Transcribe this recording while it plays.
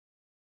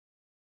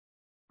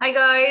Hi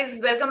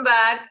guys, welcome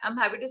back. I'm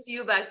happy to see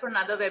you back for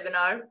another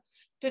webinar.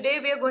 Today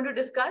we are going to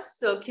discuss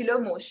circular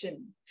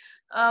motion.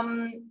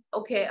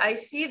 Okay, I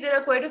see there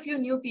are quite a few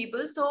new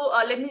people. So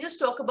let me just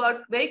talk about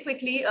very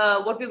quickly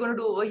what we're going to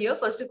do over here.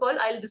 First of all,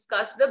 I'll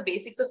discuss the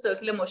basics of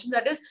circular motion,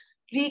 that is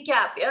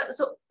recap. Yeah,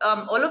 so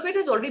all of it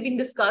has already been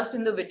discussed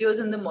in the videos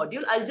in the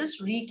module. I'll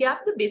just recap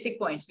the basic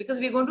points because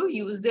we're going to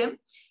use them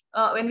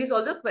when we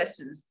solve the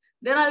questions.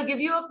 Then I'll give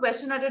you a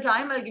question at a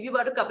time. I'll give you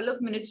about a couple of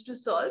minutes to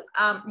solve.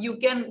 You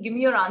can give me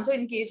your answer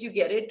in case you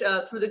get it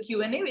through the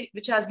Q&A,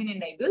 which has been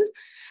enabled.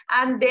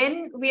 And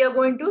then we are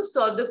going to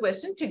solve the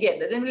question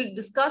together. Then we'll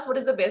discuss what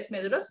is the best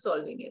method of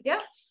solving it.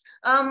 Yeah.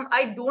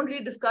 I don't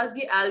really discuss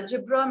the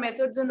algebra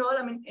methods and all.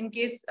 I mean, in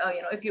case,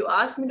 if you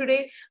ask me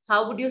today,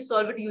 how would you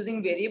solve it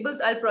using variables?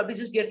 I'll probably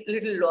just get a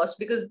little lost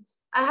because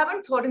I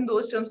haven't thought in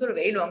those terms for a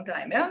very long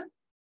time. Yeah.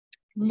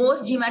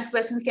 Most GMAT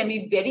questions can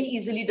be very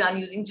easily done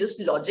using just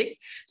logic.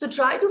 So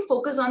try to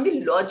focus on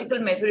the logical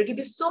method. It will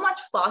be so much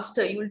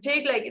faster. You will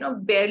take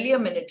barely a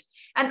minute.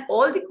 And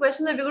all the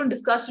questions that we're going to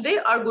discuss today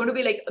are going to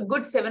be like a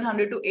good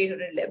 700 to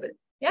 800 level.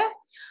 Yeah.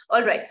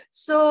 All right.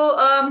 So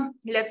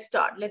let's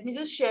start. Let me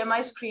just share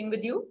my screen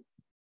with you.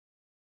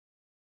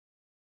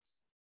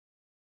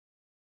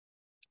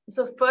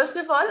 So first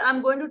of all,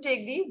 I'm going to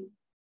take the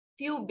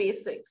few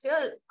basics.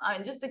 Yeah.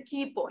 And just the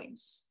key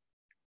points.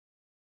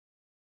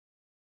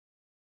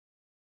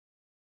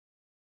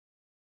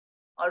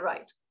 All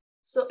right,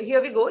 so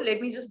here we go. Let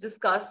me just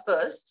discuss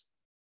first,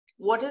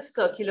 what is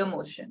circular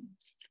motion?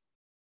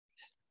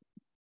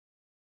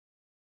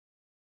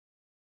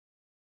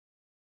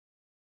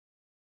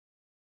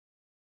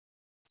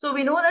 So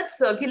we know that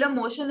circular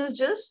motion is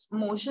just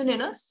motion in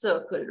a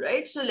circle,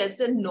 right? So let's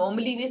say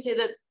normally we say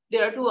that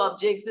there are two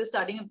objects, they're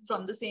starting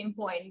from the same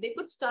point. They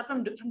could start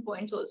from different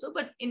points also,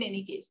 but in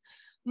any case,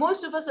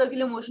 most of our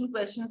circular motion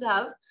questions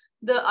have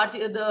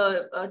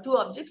the two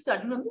objects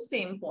starting from the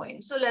same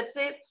point. So let's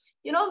say,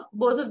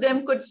 both of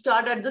them could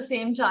start at the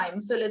same time.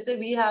 So let's say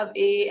we have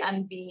A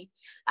and B,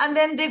 and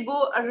then they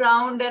go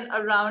around and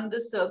around the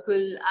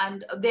circle.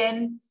 And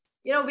then,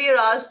 we are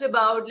asked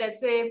about, let's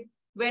say,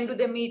 when do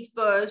they meet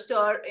first,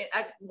 or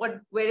at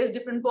various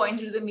different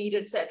points do they meet,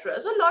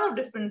 etc. So a lot of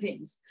different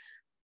things.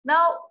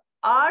 Now,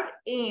 our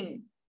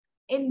aim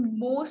in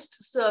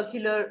most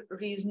circular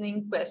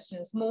reasoning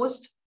questions,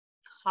 most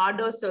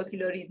harder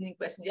circular reasoning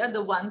questions, yeah,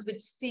 the ones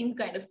which seem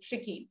kind of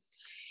tricky,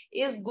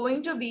 is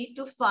going to be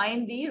to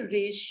find the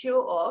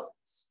ratio of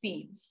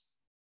speeds.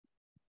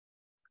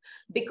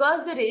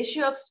 Because the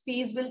ratio of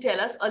speeds will tell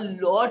us a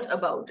lot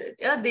about it.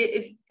 Yeah,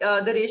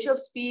 the ratio of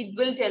speed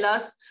will tell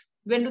us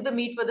when do they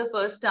meet for the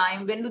first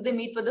time, when do they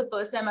meet for the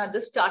first time at the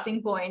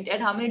starting point,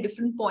 and how many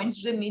different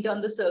points do they meet on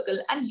the circle.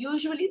 And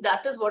usually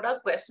that is what our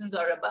questions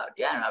are about.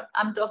 Yeah,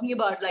 I'm talking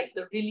about like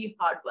the really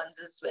hard ones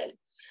as well.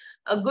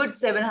 A good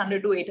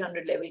 700 to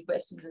 800 level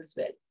questions as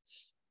well.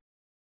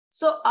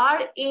 So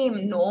our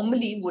aim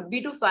normally would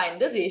be to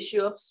find the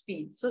ratio of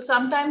speed. So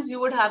sometimes you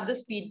would have the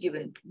speed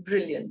given,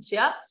 brilliant,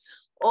 yeah?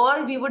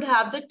 Or we would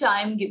have the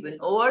time given,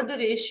 or the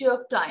ratio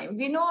of time.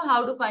 We know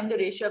how to find the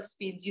ratio of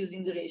speeds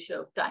using the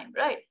ratio of time,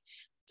 right?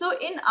 So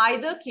in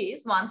either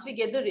case, once we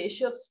get the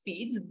ratio of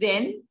speeds,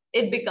 then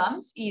it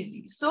becomes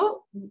easy.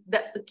 So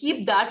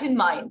keep that in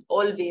mind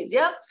always,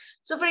 yeah?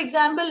 So for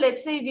example,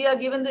 let's say we are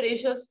given the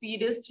ratio of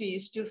speed is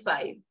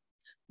 3:5.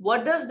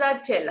 What does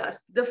that tell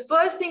us? The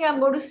first thing I'm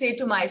going to say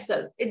to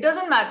myself, it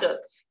doesn't matter.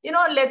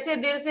 Let's say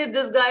they'll say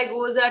this guy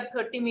goes at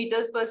 30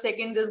 meters per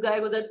second, this guy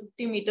goes at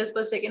 50 meters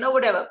per second, or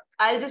whatever.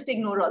 I'll just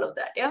ignore all of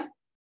that, yeah?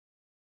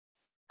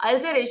 I'll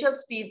say ratio of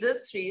speeds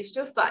is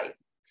 3:5.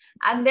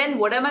 And then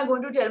what am I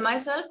going to tell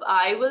myself?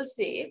 I will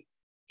say,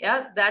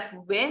 yeah, that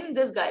when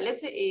this guy,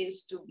 let's say A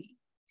is to B.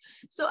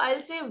 So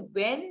I'll say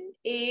when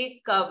A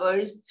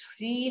covers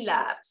 3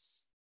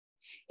 laps,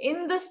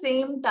 in the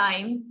same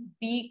time,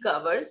 B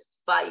covers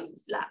 5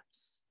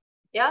 laps.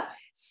 Yeah,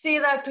 say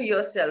that to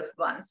yourself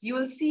once. You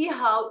will see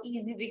how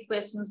easy the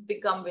questions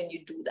become when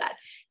you do that.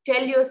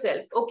 Tell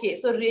yourself, okay,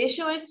 so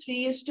ratio is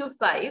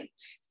 3:5.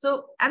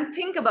 So, and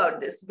think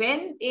about this.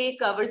 When A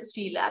covers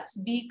 3 laps,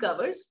 B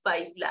covers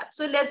 5 laps.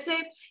 So let's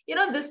say,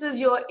 this is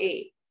your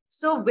A.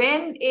 So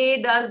when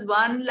A does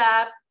 1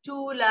 lap,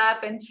 2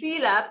 lap, and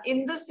 3 lap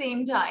in the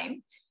same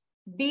time,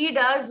 B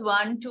does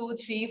 1, 2,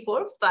 3,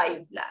 4,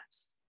 5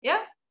 laps.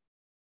 Yeah.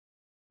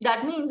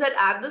 That means that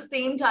at the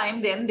same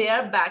time, then they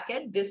are back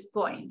at this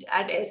point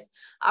at S.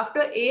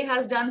 After A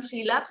has done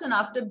 3 laps and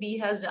after B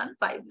has done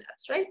 5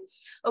 laps, right?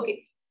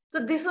 Okay. So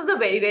this is the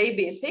very, very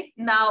basic.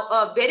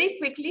 Now, very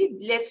quickly,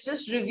 let's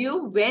just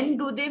review when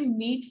do they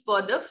meet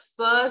for the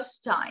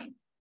first time.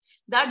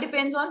 That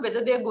depends on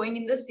whether they're going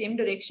in the same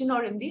direction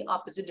or in the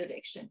opposite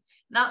direction.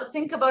 Now,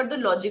 think about the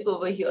logic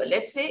over here.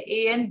 Let's say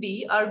A and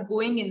B are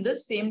going in the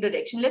same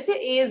direction. Let's say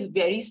A is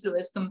very slow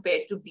as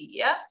compared to B,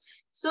 yeah?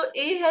 So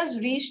A has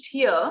reached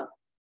here.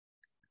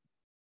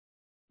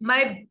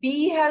 My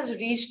B has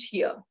reached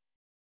here.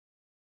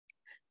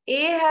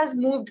 A has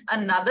moved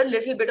another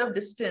little bit of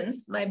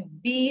distance. My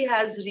B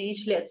has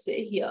reached, let's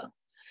say, here.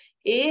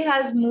 A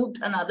has moved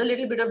another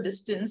little bit of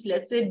distance.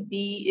 Let's say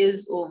B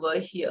is over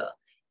here.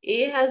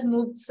 A has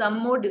moved some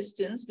more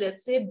distance.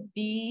 Let's say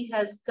B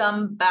has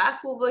come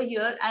back over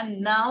here,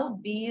 and now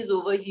B is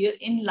over here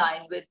in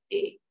line with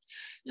A.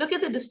 Look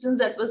at the distance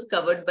that was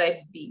covered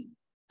by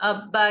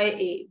by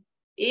A.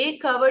 A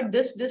covered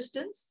this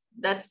distance.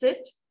 That's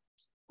it.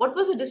 What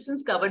was the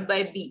distance covered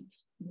by B?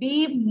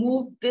 B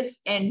moved this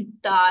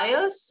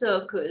entire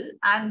circle,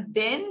 and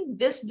then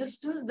this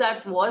distance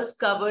that was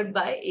covered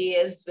by A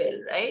as well,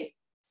 right?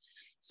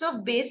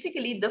 So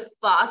basically, the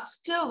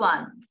faster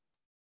one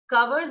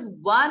covers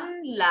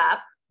one lap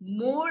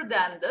more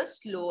than the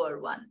slower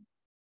one.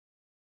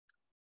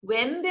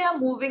 When they are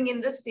moving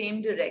in the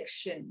same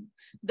direction,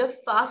 the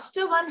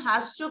faster one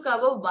has to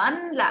cover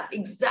one lap,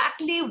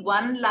 exactly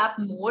one lap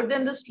more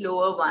than the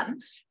slower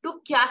one,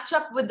 to catch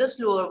up with the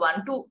slower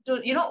one, to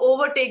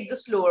overtake the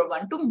slower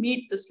one, to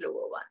meet the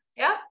slower one.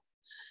 Yeah.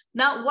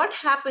 Now, what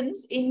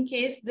happens in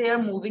case they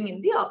are moving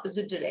in the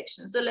opposite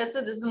direction? So let's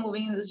say this is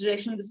moving in this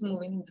direction, this is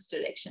moving in this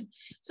direction.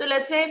 So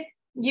let's say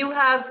you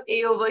have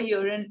A over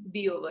here and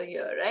B over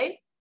here, right?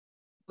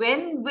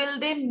 When will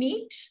they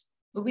meet?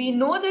 We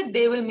know that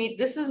they will meet.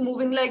 This is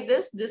moving like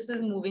this. This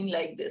is moving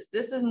like this.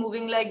 This is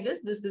moving like this.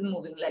 This is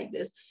moving like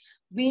this.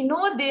 We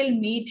know they'll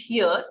meet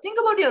here. Think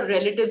about your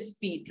relative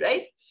speed,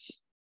 right?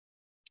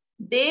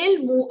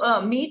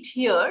 They'll meet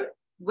here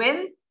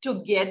when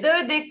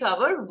together they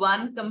cover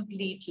one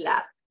complete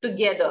lap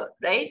together,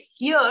 right?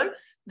 Here,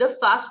 the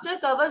faster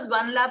covers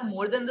one lap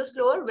more than the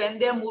slower when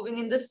they're moving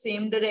in the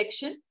same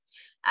direction.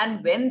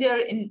 And when they're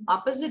in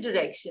opposite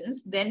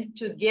directions, then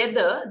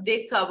together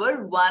they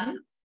cover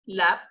one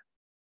lap,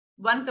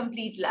 one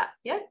complete lap,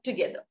 yeah,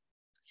 together.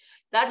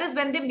 That is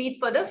when they meet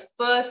for the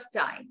first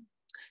time.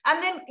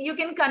 And then you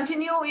can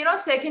continue,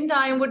 second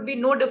time would be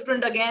no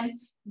different again.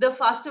 The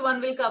faster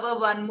one will cover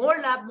one more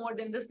lap more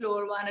than the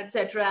slower one,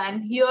 etc.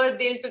 And here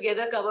they'll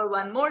together cover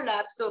one more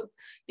lap. So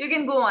you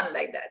can go on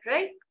like that,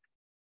 right?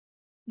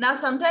 Now,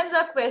 sometimes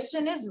our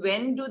question is,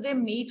 when do they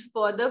meet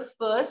for the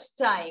first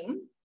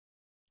time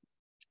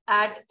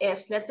at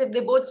S? Let's say they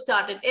both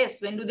start at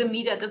S. When do they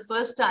meet at the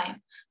first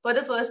time? For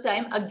the first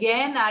time,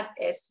 again at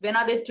S. When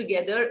are they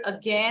together?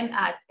 Again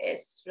at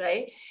S,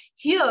 right?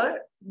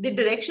 Here, the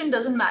direction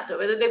doesn't matter.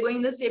 Whether they're going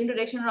in the same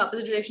direction or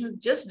opposite directions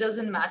just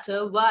doesn't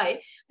matter.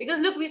 Why? Because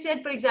look, we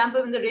said, for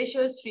example, when the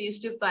ratio is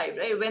 3:5,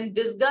 right? When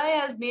this guy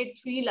has made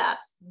 3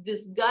 laps,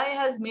 this guy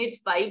has made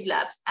 5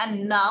 laps,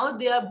 and now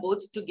they are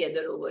both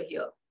together over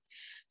here.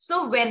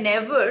 So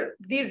whenever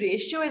the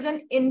ratio is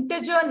an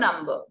integer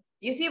number,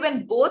 you see,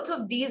 when both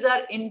of these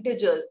are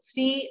integers,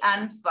 3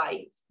 and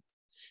 5,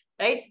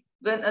 right?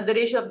 When the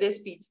ratio of their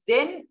speeds,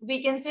 then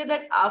we can say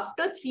that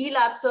after 3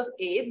 laps of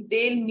A,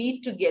 they'll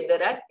meet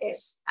together at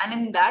S. And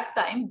in that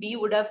time, B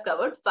would have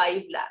covered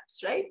 5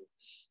 laps, right?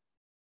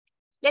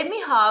 Let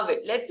me halve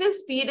it. Let's say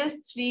speed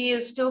is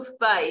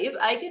 3:5.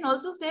 I can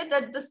also say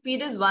that the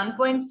speed is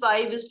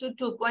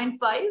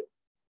 1.5:2.5.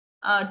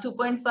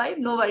 2.5,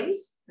 no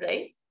worries,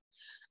 right?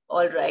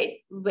 All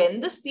right,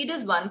 when the speed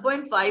is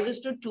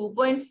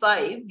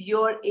 1.5:2.5,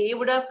 your A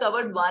would have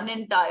covered one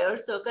entire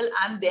circle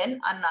and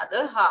then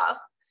another half,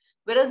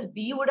 whereas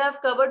B would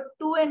have covered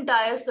 2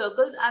 entire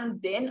circles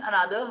and then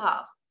another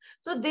half.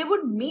 So they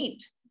would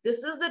meet.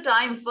 This is the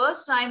time,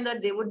 first time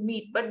that they would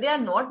meet, but they are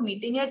not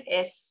meeting at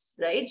S,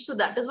 right? So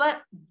that is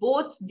why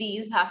both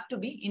these have to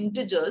be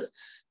integers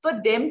for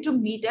them to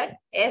meet at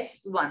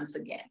S once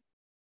again.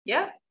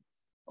 Yeah,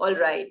 all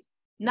right.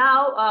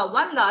 Now,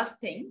 one last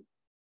thing.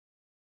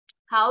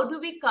 How do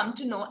we come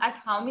to know at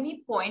how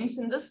many points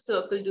in the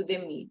circle do they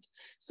meet?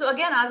 So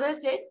again, as I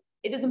said,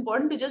 it is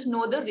important to just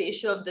know the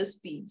ratio of the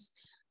speeds.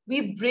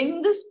 We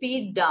bring the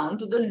speed down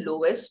to the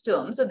lowest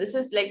term. So this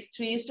is like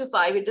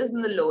 3:5. It is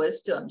in the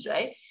lowest terms,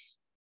 right?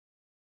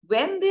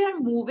 When they are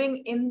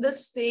moving in the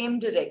same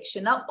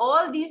direction. Now,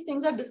 all these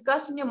things are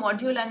discussed in your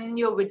module and in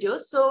your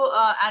videos. So,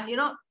 and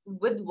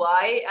with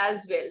Y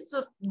as well.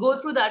 So go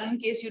through that in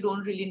case you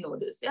don't really know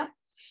this, yeah?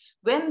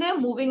 When they're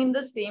moving in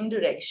the same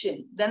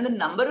direction, then the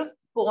number of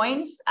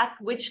points at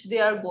which they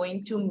are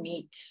going to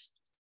meet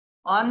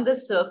on the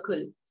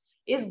circle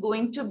is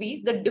going to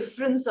be the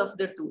difference of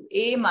the two,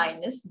 A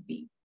minus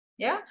B.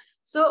 Yeah.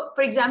 So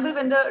for example,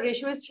 when the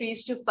ratio is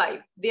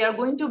 3:5, they are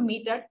going to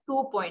meet at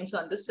 2 points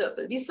on the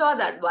circle. We saw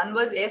that one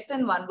was S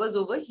and one was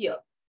over here,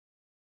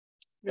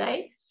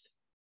 right?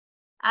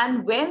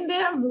 And when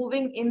they are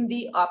moving in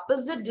the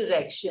opposite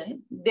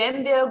direction,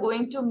 then they are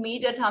going to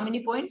meet at how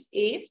many points?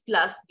 A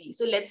plus B.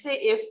 So let's say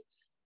if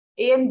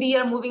A and B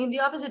are moving in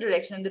the opposite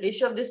direction and the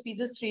ratio of the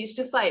speeds is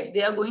 3:5,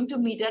 they are going to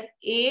meet at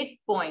 8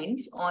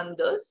 points on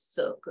the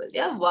circle.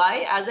 Yeah.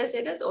 Why? As I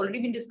said, has already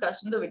been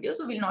discussed in the video,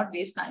 so we'll not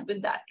waste time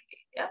with that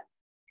today. Yeah.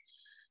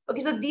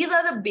 Okay, so these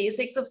are the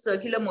basics of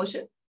circular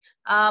motion.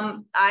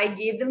 I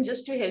gave them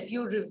just to help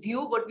you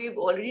review what we've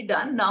already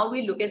done. Now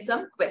we look at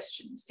some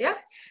questions, yeah?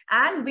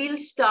 And we'll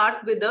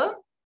start with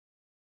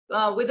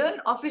an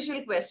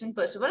official question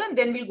first of all, and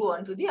then we'll go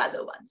on to the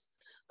other ones.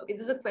 Okay,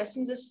 there's a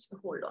question, just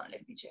hold on,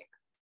 let me check.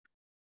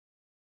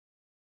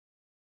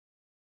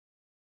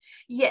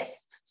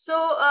 Yes.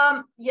 So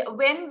yeah,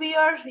 when we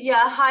are,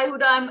 yeah, hi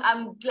Huda,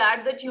 I'm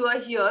glad that you are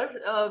here.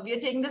 We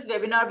are taking this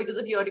webinar because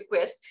of your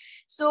request.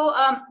 So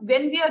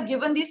when we are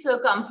given the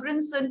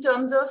circumference in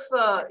terms of,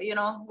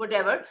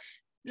 whatever,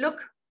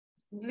 look,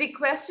 the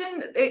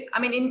question, I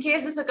mean, in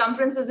case the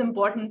circumference is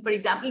important, for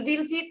example,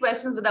 we'll see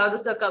questions without the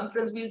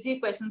circumference, we'll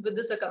see questions with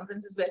the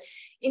circumference as well.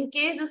 In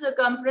case the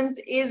circumference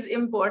is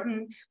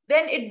important,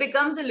 then it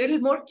becomes a little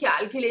more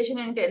calculation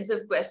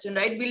intensive question,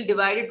 right? We'll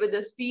divide it with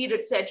the speed,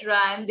 etc.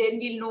 And then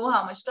we'll know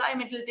how much time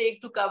it will take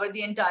to cover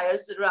the entire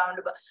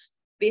roundabout.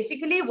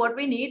 Basically, what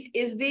we need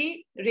is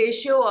the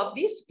ratio of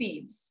the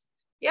speeds.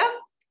 Yeah.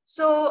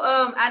 So,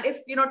 and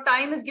if,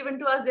 time is given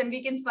to us, then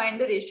we can find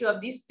the ratio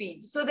of these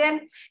speeds. So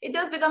then it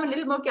does become a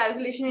little more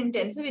calculation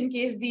intensive in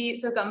case the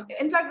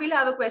in fact, we'll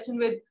have a question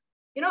with,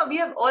 we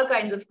have all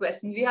kinds of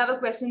questions. We have a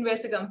question where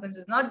circumference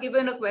is not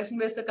given, a question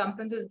where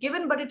circumference is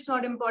given, but it's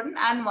not important,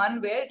 and one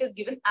where it is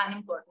given and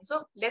important.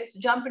 So let's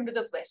jump into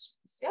the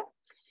questions. Yeah.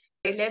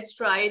 Okay, let's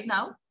try it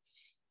now.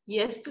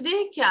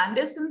 Yesterday,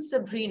 Candice and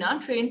Sabrina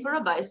trained for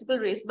a bicycle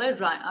race by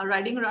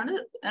riding around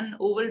an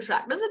oval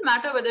track. Does it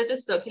matter whether it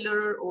is circular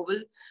or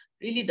oval?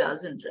 Really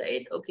doesn't,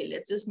 right? Okay,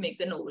 let's just make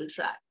an oval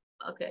track.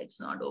 Okay, it's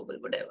not oval,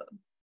 whatever.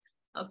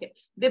 Okay,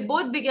 they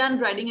both began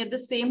riding at the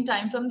same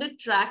time from the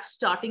track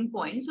starting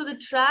point. So the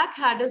track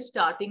had a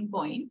starting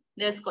point,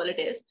 let's call it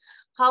S.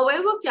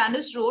 However,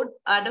 Candice rode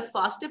at a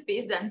faster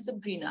pace than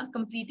Sabrina,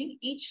 completing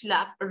each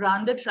lap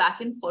around the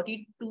track in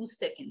 42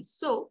 seconds.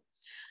 So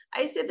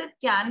I said that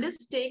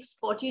Candice takes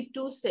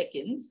 42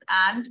 seconds,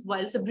 and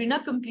while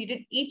Sabrina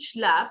completed each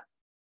lap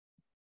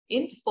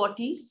in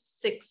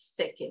 46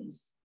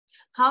 seconds.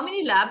 How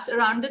many laps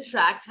around the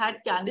track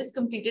had Candice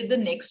completed the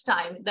next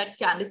time that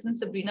Candice and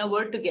Sabrina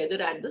were together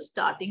at the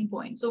starting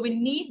point? So we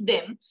need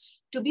them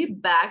to be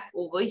back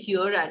over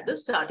here at the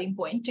starting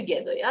point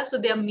together. Yeah, so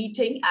they are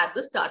meeting at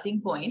the starting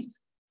point,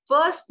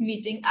 first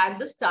meeting at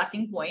the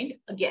starting point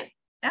again.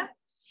 Yeah.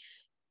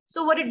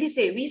 So what did we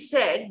say? We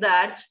said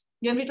that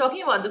when we're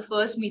talking about the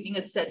first meeting,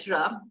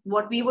 etc.,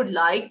 what we would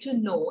like to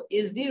know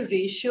is the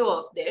ratio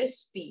of their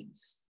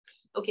speeds.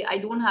 Okay, I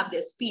don't have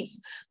their speeds,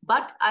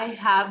 but I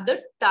have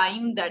the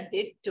time that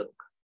they took.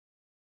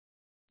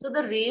 So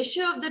the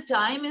ratio of the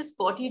time is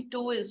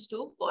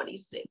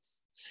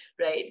 42:46,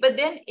 right? But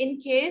then in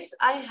case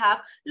I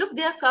have, look,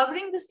 they are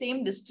covering the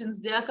same distance.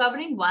 They are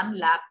covering one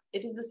lap.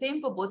 It is the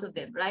same for both of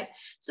them, right?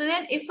 So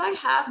then if I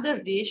have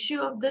the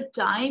ratio of the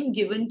time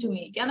given to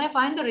me, can I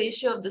find the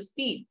ratio of the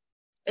speed?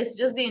 It's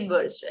just the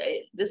inverse,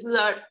 right? This is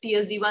our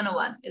TSD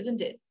 101,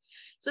 isn't it?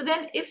 So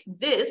then if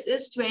this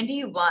is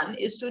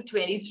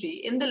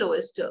 21:23 in the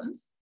lowest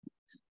terms,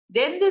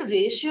 then the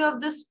ratio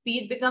of the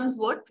speed becomes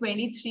what?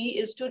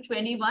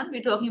 23:21.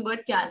 We're talking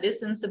about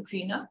Candice and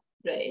Sabrina,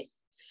 right?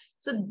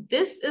 So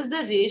this is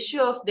the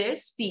ratio of their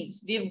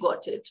speeds. We've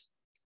got it.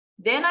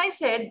 Then I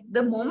said,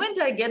 the moment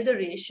I get the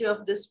ratio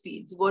of the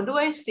speeds, what do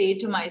I say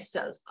to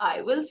myself?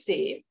 I will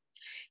say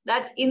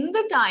that in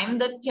the time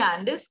that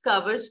Candice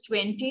covers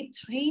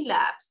 23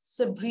 laps,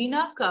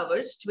 Sabrina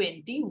covers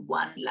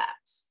 21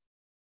 laps,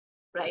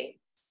 right?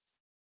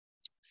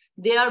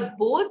 They are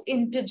both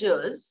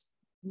integers,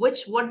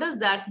 which, what does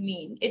that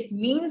mean? It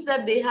means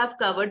that they have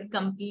covered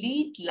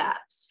complete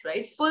laps,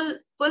 right? Full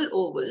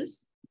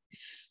ovals.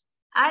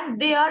 And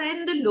they are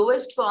in the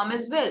lowest form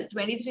as well,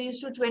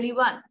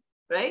 23:21,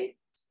 right?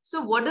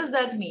 So what does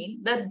that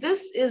mean? That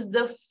this is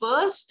the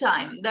first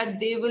time that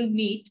they will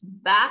meet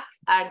back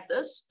at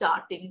the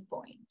starting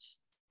point.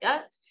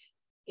 Yeah.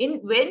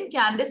 When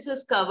Candice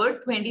has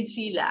covered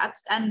 23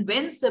 laps and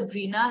when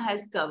Sabrina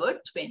has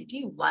covered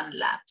 21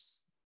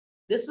 laps.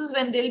 This is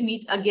when they'll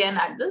meet again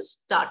at the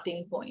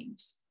starting point.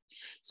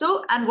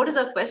 So, and what is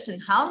our question?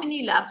 How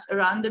many laps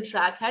around the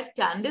track had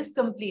Candice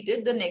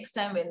completed the next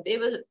time when they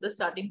were at the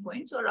starting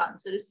point? So our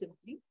answer is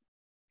simply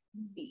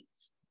B,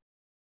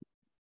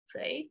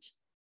 right?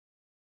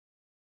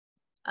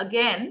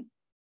 Again,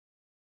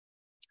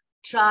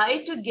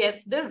 try to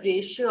get the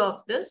ratio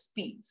of the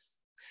speeds.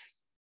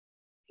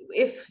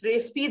 If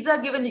speeds are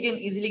given, you can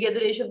easily get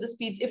the ratio of the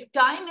speeds. If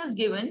time is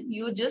given,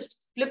 you just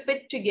flip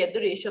it to get the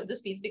ratio of the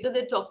speeds because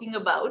they're talking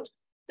about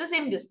the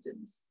same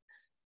distance.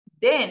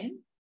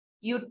 Then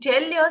you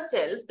tell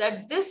yourself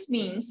that this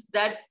means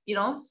that,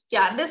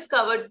 Candice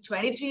covered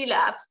 23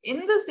 laps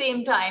in the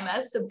same time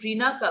as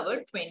Sabrina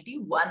covered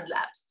 21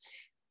 laps.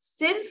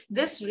 Since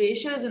this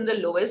ratio is in the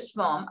lowest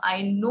form,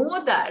 I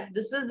know that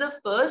this is the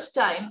first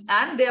time,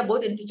 and they are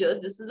both integers,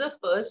 this is the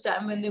first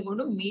time when they're going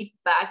to meet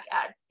back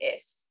at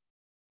S,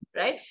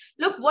 right?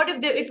 Look, what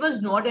if it was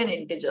not an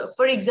integer?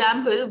 For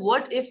example,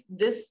 what if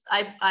this,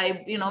 I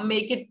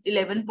make it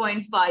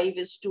 11.5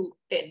 is to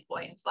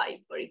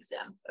 10.5, for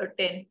example, or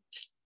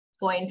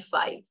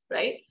 10.5,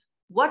 right?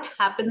 What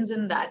happens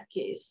in that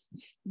case?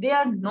 They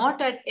are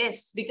not at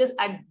S because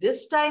at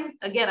this time,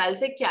 again, I'll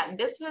say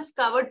Candice has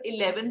covered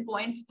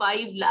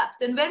 11.5 laps.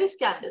 Then where is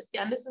Candice?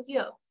 Candice is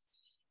here.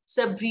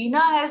 Sabrina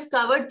has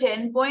covered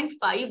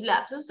 10.5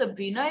 laps. So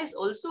Sabrina is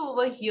also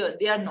over here.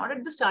 They are not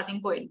at the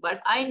starting point,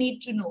 but I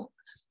need to know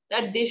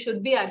that they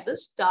should be at the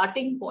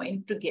starting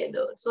point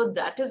together. So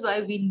that is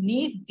why we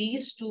need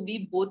these to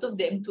be, both of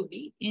them to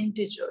be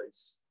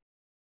integers,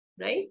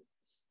 right?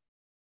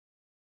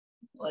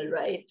 All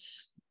right.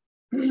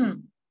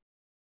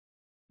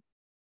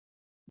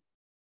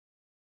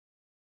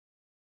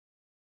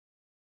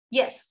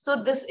 Yes,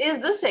 so this is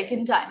the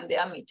second time they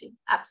are meeting.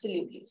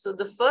 Absolutely. So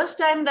the first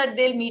time that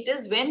they'll meet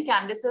is when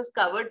Candice has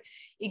covered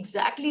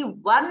exactly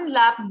one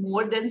lap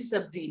more than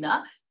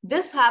Sabrina.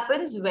 This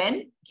happens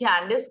when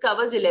Candice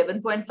covers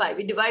 11.5.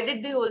 We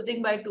divided the whole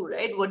thing by 2,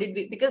 right? What did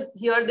we? Because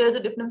here there's a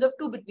difference of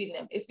 2 between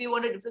them. If we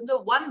want a difference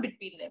of 1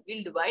 between them,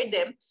 we'll divide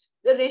them.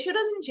 The ratio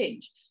doesn't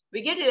change.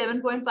 We get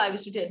 11.5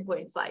 is to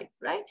 10.5,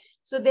 right?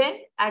 So then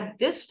at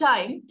this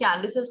time,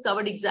 Candice has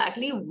covered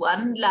exactly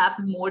one lap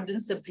more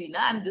than Sabrina.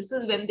 And this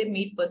is when they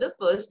meet for the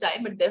first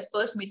time, but their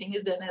first meeting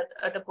is then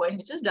at a point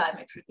which is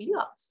diametrically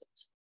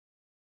opposite,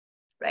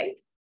 right?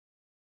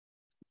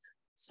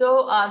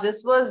 So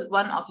this was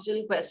one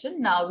official question.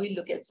 Now we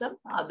look at some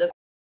other